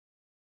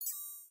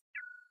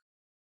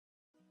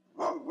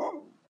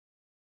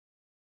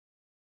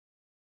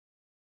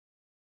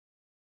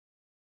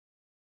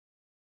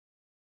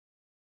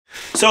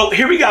So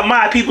here we got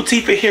my people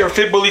TV here,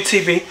 Fit Bully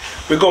TV.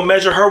 We're gonna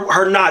measure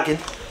her noggin.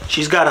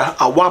 She's got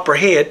a whopper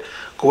head.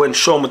 Go ahead and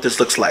show them what this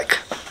looks like.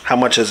 How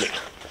much is it?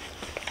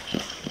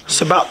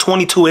 It's about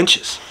 22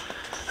 inches.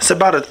 It's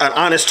about an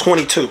honest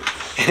 22.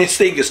 And this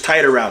thing is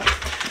tight around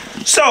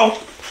it. So,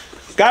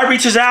 guy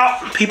reaches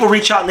out, people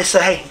reach out and they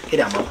say, hey, get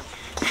down, mama.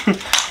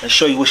 Let's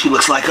show you what she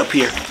looks like up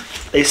here.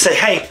 They say,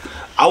 hey,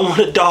 I want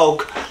a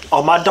dog.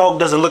 Oh, my dog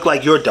doesn't look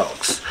like your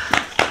dog's.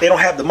 They don't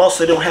have the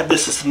muscle, they don't have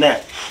this and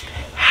that.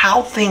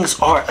 How things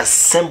are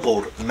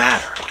assembled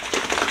matter.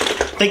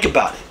 Think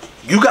about it.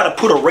 You got to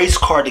put a race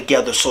car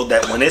together so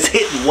that when it's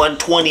hitting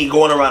 120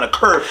 going around a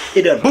curve,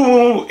 it doesn't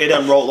boom, it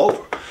doesn't roll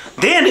over.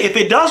 Then if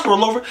it does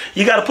roll over,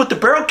 you got to put the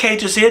barrel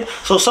cages in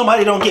so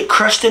somebody don't get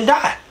crushed and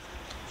die.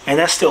 And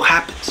that still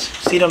happens.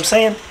 See what I'm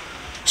saying?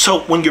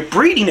 So when you're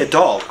breeding a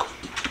dog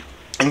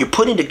and you're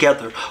putting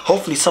together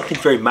hopefully something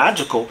very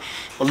magical,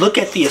 look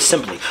at the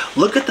assembly.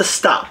 Look at the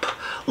stop.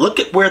 Look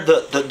at where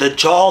the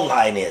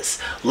jawline is.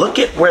 Look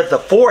at where the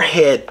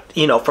forehead,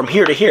 you know, from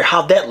here to here,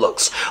 how that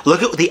looks.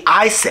 Look at the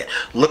eye set.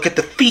 Look at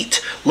the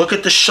feet. Look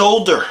at the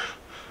shoulder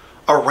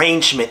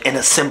arrangement and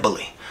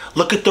assembly.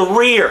 Look at the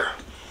rear.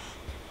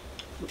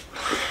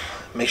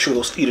 Make sure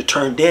those feet are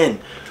turned in.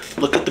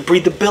 Look at the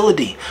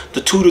breathability,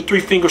 the 2 to 3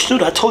 finger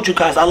snoot. I told you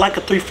guys I like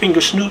a 3-finger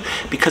snoot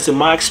because in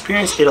my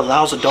experience it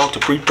allows a dog to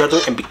breathe better,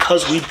 and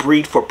because we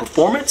breed for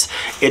performance,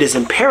 it is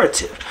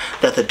imperative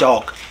that the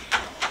dog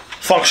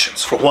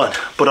functions for one,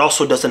 but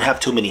also doesn't have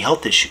too many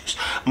health issues.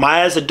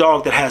 Maya is a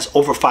dog that has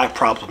over 5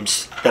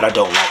 problems that I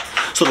don't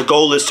like. So the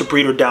goal is to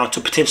breed her down to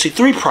potentially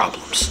 3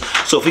 problems.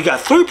 So if we got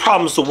 3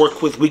 problems to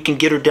work with, we can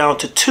get her down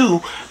to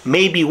 2,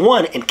 maybe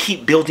 1, and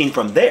keep building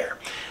from there.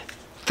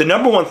 The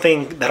number one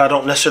thing that I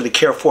don't necessarily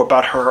care for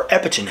about her are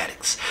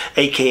epigenetics,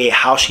 aka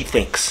how she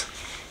thinks,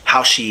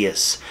 how she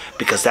is,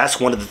 because that's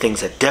one of the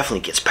things that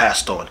definitely gets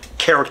passed on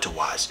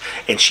character-wise.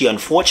 And she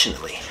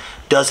unfortunately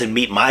doesn't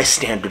meet my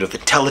standard of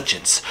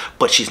intelligence,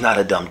 but she's not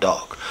a dumb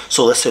dog.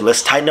 So let's say,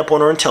 let's tighten up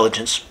on her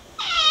intelligence.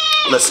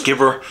 Let's give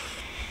her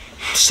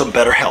some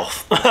better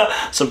health,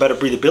 some better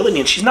breathability,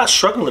 and she's not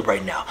struggling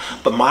right now.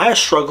 But Maya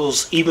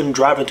struggles even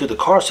driving through the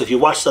car. So if you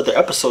watch the other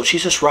episode,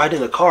 she's just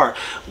riding the car,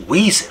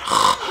 wheezing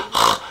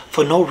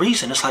for no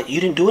reason. It's like,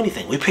 you didn't do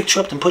anything. We picked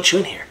you up and put you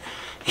in here.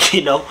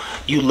 You know,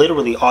 you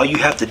literally, all you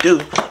have to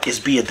do is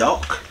be a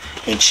dog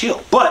and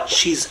chill. But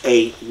she's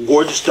a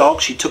gorgeous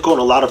dog. She took on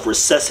a lot of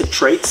recessive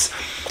traits.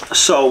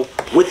 So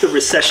with the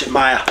recession,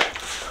 Maya,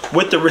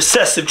 with the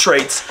recessive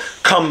traits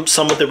come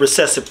some of the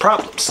recessive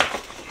problems.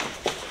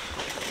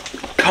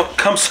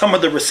 Come some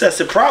of the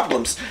recessive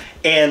problems,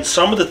 and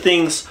some of the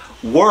things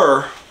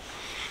were,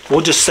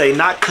 we'll just say,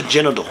 not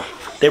congenital,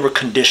 they were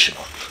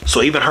conditional.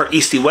 So even her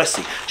Easty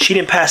Westy, she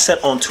didn't pass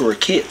that on to her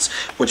kids,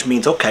 which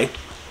means, okay,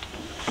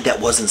 that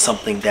wasn't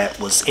something that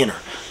was in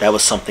her. That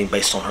was something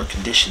based on her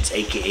conditions,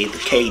 aka the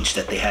cage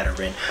that they had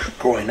her in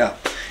growing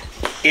up.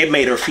 It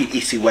made her feet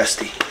Easty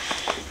Westy.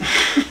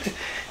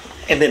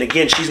 And then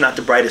again, she's not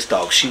the brightest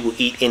dog. She will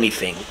eat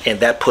anything, and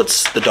that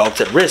puts the dogs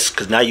at risk,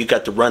 because now you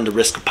got to run the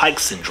risk of Pike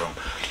syndrome.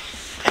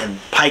 And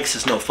Pike's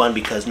is no fun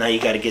because now you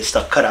got to get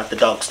stuff cut out the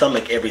dog's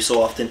stomach every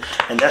so often,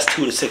 and that's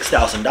 $2,000 to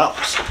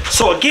 $6,000.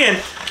 So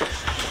again,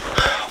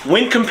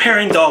 when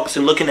comparing dogs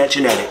and looking at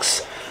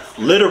genetics,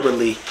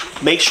 literally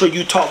make sure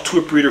you talk to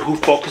a breeder who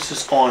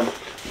focuses on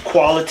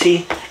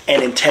quality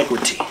and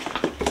integrity.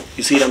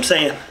 You see what I'm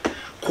saying?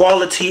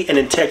 Quality and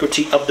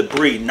integrity of the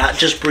breed, not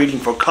just breeding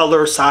for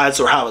color, size,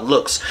 or how it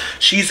looks.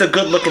 She's a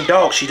good looking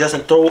dog. She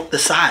doesn't throw the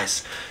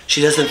size.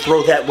 She doesn't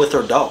throw that with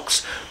her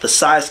dogs. The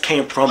size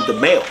came from the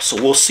male.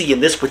 So we'll see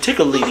in this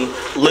particular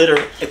litter,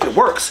 if it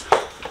works.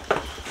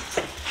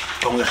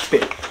 I'm gonna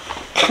spit.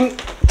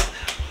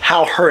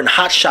 How her and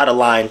Hot Shot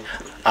align,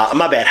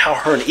 how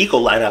her and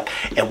Eagle line up,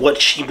 and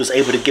what she was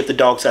able to give the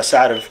dogs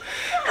outside of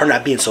her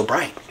not being so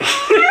bright.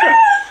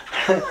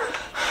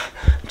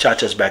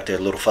 Cha-Cha's back there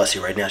a little fussy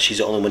right now. She's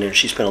the only one in.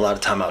 She spent a lot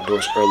of time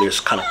outdoors earlier. It's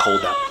kind of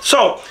cold out.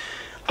 So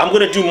I'm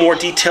going to do more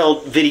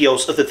detailed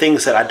videos of the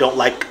things that I don't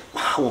like.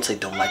 I won't say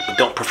don't like, but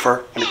don't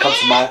prefer when it comes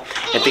to Maya,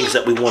 and things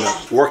that we want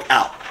to work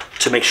out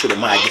to make sure that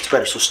Maya gets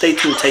better. So stay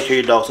tuned, take care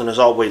of your dogs, and as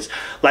always,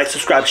 like,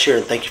 subscribe, share,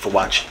 and thank you for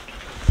watching.